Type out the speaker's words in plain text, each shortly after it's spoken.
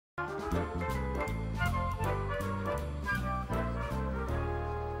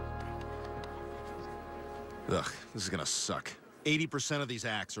Ugh, this is gonna suck. 80% of these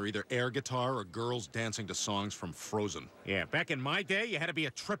acts are either air guitar or girls dancing to songs from Frozen. Yeah, back in my day, you had to be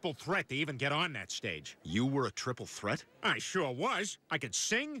a triple threat to even get on that stage. You were a triple threat? I sure was. I could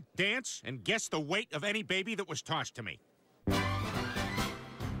sing, dance, and guess the weight of any baby that was tossed to me.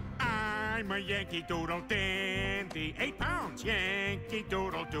 I'm a Yankee Doodle dandy, 8 pounds, Yankee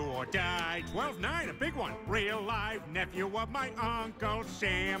Doodle do or die. 12'9", a big one, real live nephew of my Uncle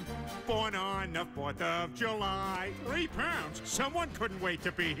Sam, born on the 4th of July. 3 pounds, someone couldn't wait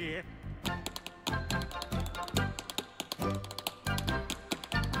to be here.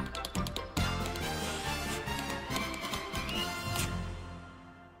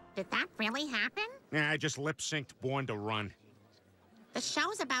 Did that really happen? Yeah, I just lip-synced Born to Run. The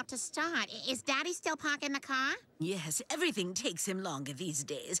show's about to start. Is Daddy still parking the car? Yes, everything takes him longer these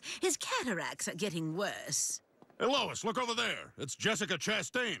days. His cataracts are getting worse. Hey, Lois, look over there. It's Jessica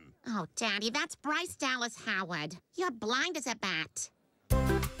Chastain. Oh, Daddy, that's Bryce Dallas Howard. You're blind as a bat.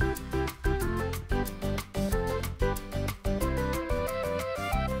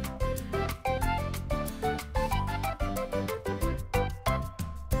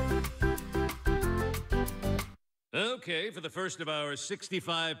 Okay, for the first of our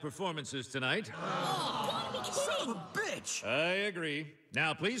 65 performances tonight. Son of a bitch! I agree.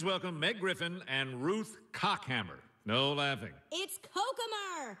 Now, please welcome Meg Griffin and Ruth Cockhammer. No laughing. It's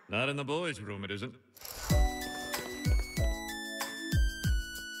Kokomer! Not in the boys' room, it isn't.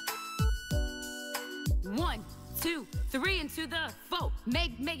 One, 2, 3, and to the 4.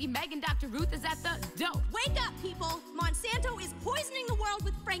 Meg and Dr. Ruth is at the door. Wake up, people! Monsanto is poisoning the world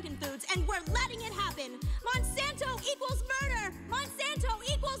with frankenfoods, and we're letting it happen. Monsanto equals murder! Monsanto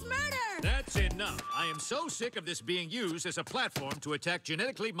equals murder! That's enough. I am so sick of this being used as a platform to attack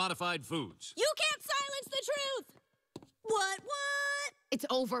genetically modified foods. You can't silence the truth! What? It's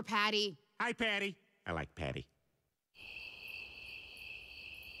over, Patty. Hi, Patty. I like Patty.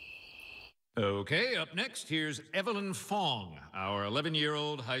 Okay, up next, here's Evelyn Fong, our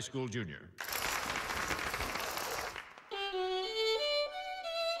 11-year-old high school junior.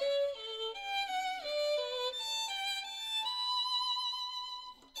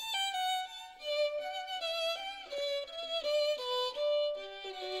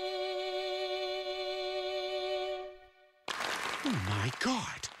 Oh, my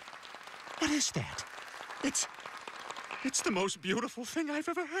God. What is that? It's the most beautiful thing I've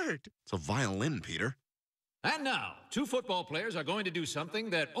ever heard. It's a violin, Peter. And now, 2 football players are going to do something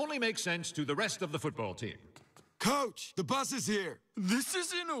that only makes sense to the rest of the football team. Coach, the bus is here. This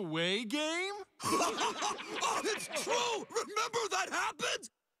is an away game? Oh, it's true! Remember that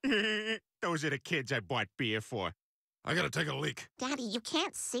happened? Those are the kids I bought beer for. I gotta take a leak. Daddy, you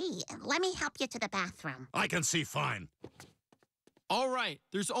can't see. Let me help you to the bathroom. I can see fine. All right,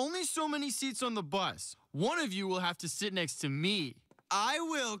 there's only so many seats on the bus. One of you will have to sit next to me. I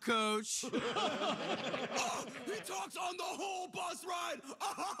will, Coach. Oh, he talks on the whole bus ride!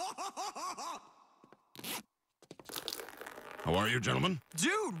 How are you, gentlemen?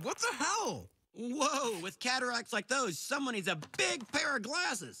 Dude, what the hell? Whoa, with cataracts like those, someone needs a big pair of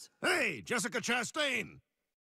glasses. Hey, Jessica Chastain.